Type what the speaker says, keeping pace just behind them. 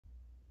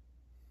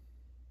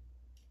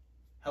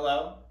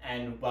Hello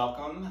and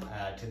welcome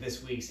to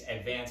this week's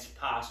Advanced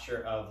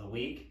Posture of the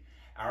Week.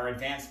 Our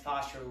Advanced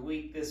Posture of the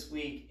Week this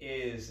week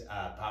is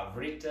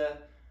Parivrtta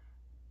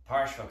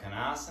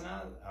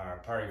Parsvakonasana,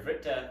 or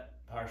Parivrtta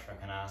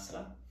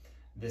Parsvakonasana.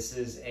 This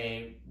is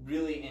a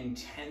really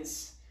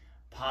intense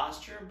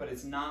posture, but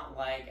it's not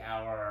like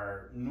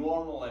our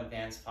normal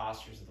advanced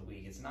postures of the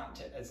week. It's not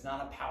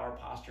a power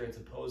posture. It's a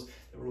pose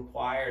that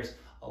requires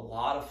a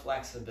lot of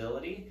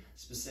flexibility,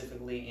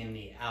 specifically in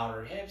the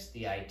outer hips,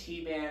 the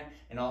IT band,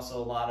 and also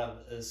a lot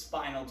of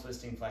spinal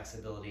twisting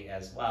flexibility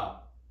as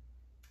well.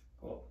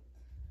 Cool.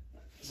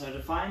 So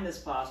to find this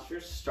posture,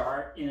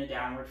 start in a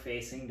downward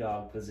facing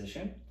dog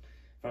position.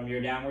 From your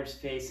downward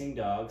facing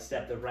dog,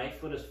 step the right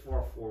foot as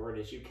far forward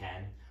as you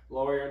can.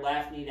 Lower your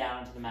left knee down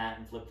into the mat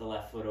and flip the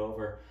left foot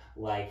over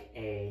like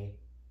an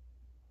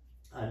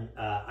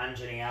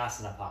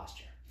Anjaneyasana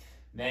posture.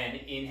 Then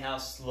inhale,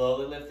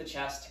 slowly lift the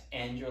chest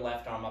and your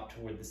left arm up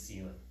toward the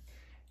ceiling.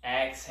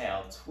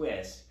 Exhale,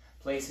 twist,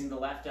 placing the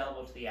left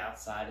elbow to the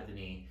outside of the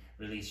knee.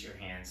 Release your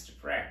hands to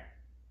prayer.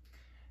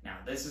 Now,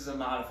 this is a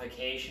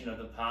modification of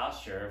the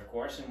posture, of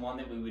course, and one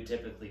that we would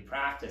typically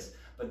practice,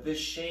 but this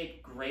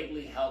shape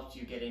greatly helps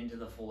you get into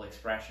the full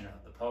expression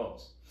of the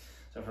pose.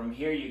 So from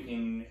here, you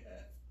can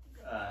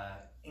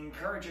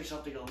encourage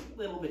yourself to go a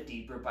little bit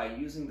deeper by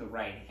using the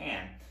right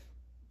hand.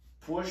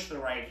 Push the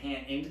right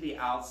hand into the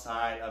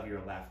outside of your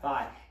left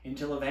thigh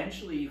until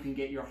eventually you can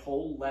get your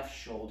whole left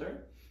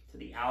shoulder to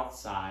the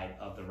outside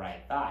of the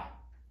right thigh.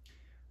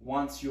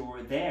 Once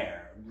you're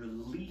there,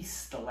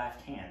 release the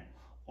left hand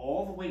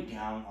all the way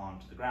down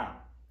onto the ground.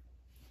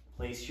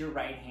 Place your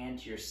right hand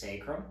to your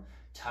sacrum,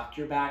 tuck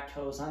your back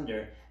toes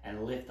under,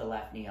 and lift the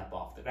left knee up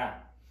off the ground.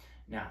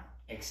 Now,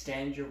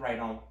 extend your right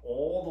arm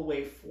all the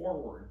way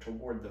forward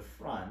toward the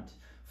front.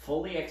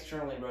 Fully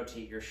externally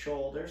rotate your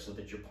shoulder so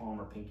that your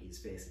palm or pinky is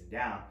facing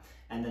down.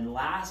 And then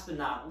last but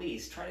not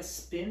least, try to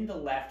spin the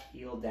left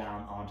heel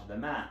down onto the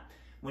mat.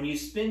 When you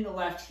spin the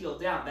left heel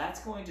down,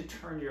 that's going to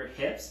turn your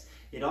hips.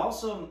 It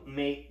also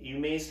you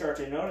may start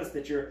to notice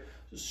that your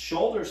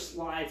shoulder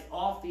slides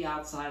off the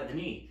outside of the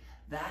knee.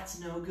 That's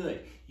no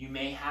good. You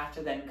may have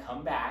to then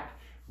come back,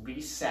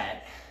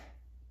 reset,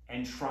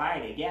 and try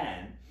it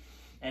again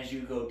as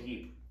you go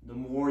deep. The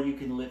more you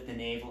can lift the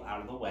navel out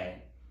of the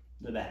way,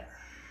 the better.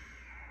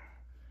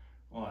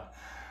 One.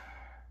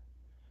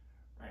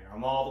 Right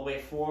arm all the way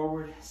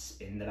forward,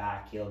 spin the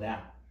back heel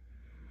down.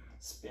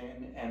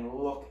 Spin and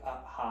look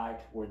up high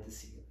toward the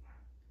ceiling.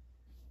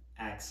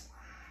 Excellent.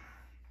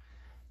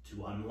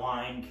 To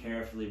unwind,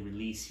 carefully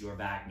release your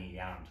back knee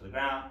down to the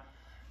ground.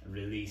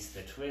 Release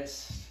the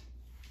twist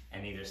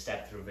and either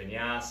step through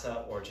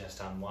vinyasa or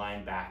just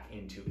unwind back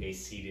into a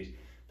seated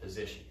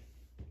position.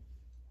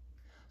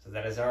 So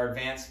that is our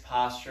advanced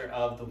posture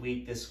of the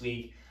week this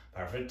week,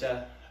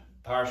 Parivrtta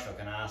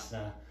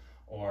Parsvakonasana,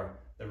 or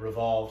the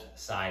revolved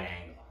side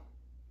angle.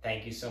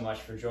 Thank you so much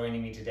for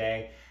joining me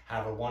today.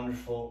 Have a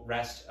wonderful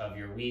rest of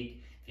your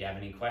week. If you have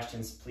any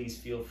questions, please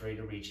feel free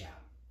to reach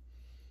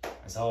out.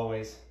 As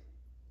always,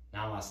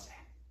 namaste.